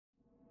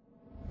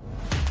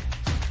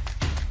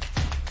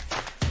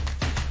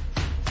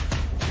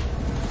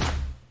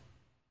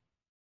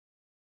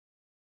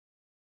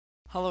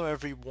Hello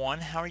everyone,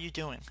 how are you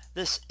doing?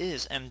 This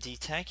is MD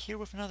Tech here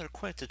with another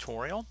quick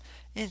tutorial.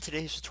 In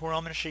today's tutorial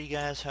I'm going to show you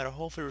guys how to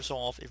hopefully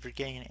resolve if you're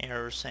getting an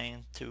error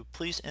saying to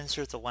please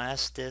insert the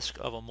last disk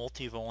of a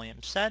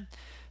multi-volume set.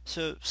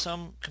 So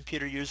some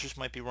computer users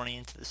might be running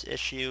into this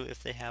issue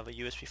if they have a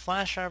USB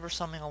flash drive or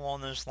something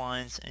along those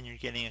lines and you're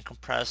getting a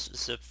compressed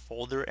zip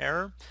folder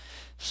error.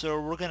 So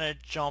we're going to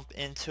jump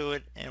into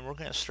it and we're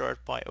going to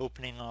start by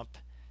opening up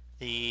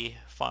the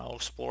File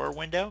Explorer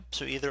window.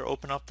 So either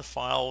open up the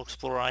File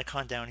Explorer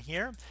icon down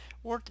here,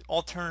 or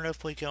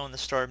alternatively go in the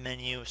Start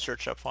menu,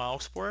 search up File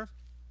Explorer.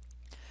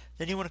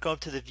 Then you want to go up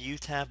to the View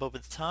tab up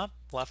at the top,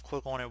 left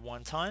click on it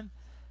one time.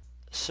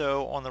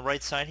 So on the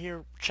right side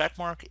here, check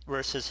mark where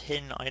it says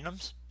Hidden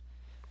Items.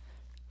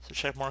 So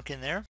check mark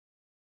in there.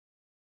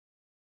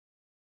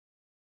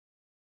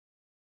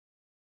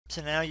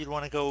 So now you'd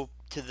want to go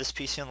to this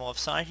PC on the left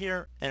side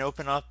here and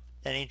open up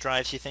any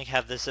drives you think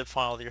have the zip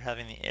file that you're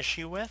having the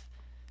issue with.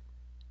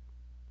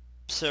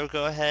 So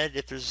go ahead,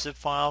 if there's a zip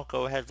file,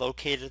 go ahead,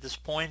 locate it at this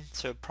point.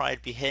 So it'd probably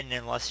be hidden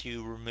unless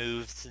you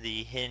removed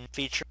the hidden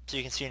feature. So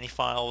you can see any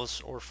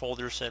files or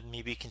folders that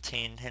maybe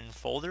contain hidden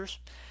folders.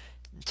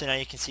 So now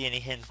you can see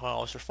any hidden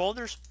files or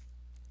folders.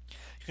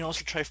 You can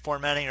also try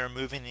formatting or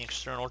removing the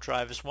external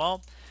drive as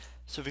well.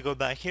 So if we go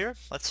back here,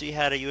 let's say you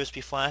had a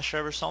USB flash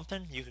drive or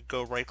something, you could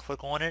go right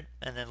click on it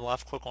and then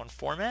left click on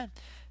format.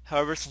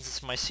 However, since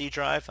it's my C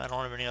drive, I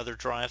don't have any other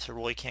drives, so I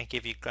really can't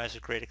give you guys a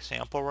great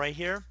example right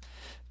here.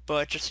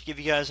 But just to give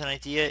you guys an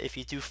idea, if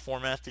you do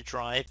format the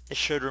drive, it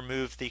should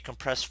remove the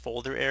compressed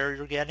folder error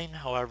you're getting.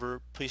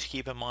 However, please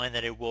keep in mind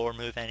that it will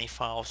remove any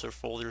files or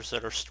folders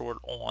that are stored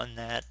on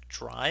that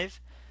drive.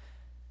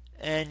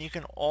 And you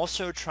can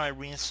also try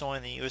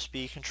reinstalling the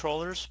USB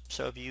controllers.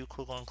 So if you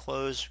click on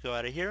close, go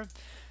out of here.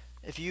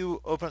 If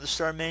you open up the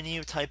start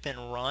menu, type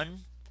in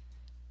run,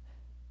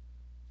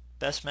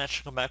 best match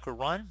should come back with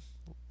run.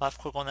 Left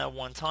click on that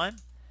one time.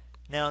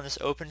 Now in this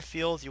open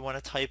field, you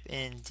want to type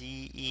in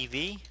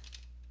DEV.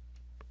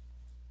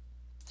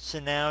 So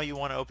now you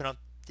want to open up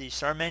the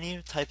start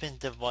menu, type in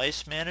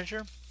device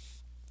manager.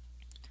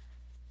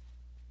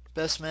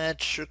 Best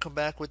match should come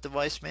back with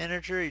device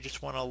manager. You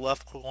just want to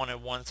left click on it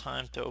one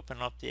time to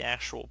open up the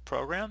actual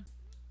program.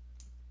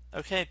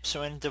 Okay,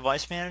 so in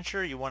device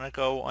manager you want to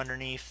go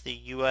underneath the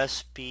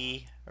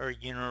USB or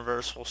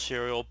universal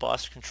serial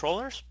bus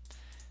controllers.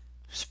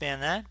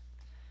 Expand that.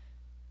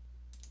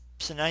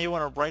 So now you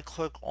want to right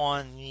click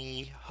on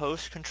the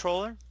host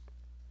controller.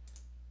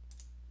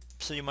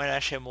 So you might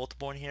actually have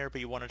multiple in here,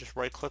 but you want to just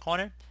right click on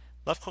it.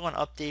 Left click on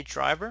update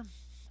driver.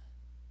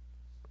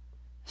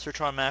 Search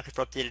automatically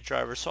for updated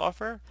driver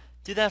software.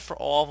 Do that for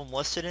all of them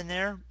listed in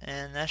there,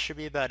 and that should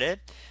be about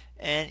it.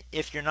 And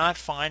if you're not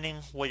finding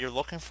what you're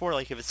looking for,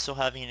 like if it's still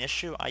having an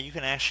issue, you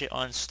can actually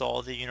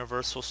uninstall the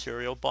universal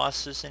serial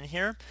buses in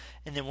here,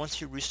 and then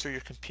once you restart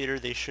your computer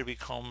they should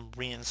become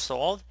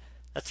reinstalled.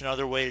 That's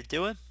another way to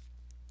do it.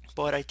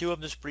 But I do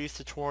hope this brief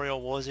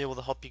tutorial was able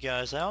to help you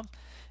guys out.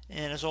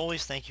 And as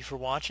always, thank you for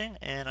watching,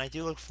 and I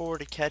do look forward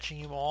to catching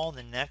you all in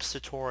the next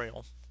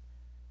tutorial.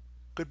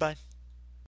 Goodbye.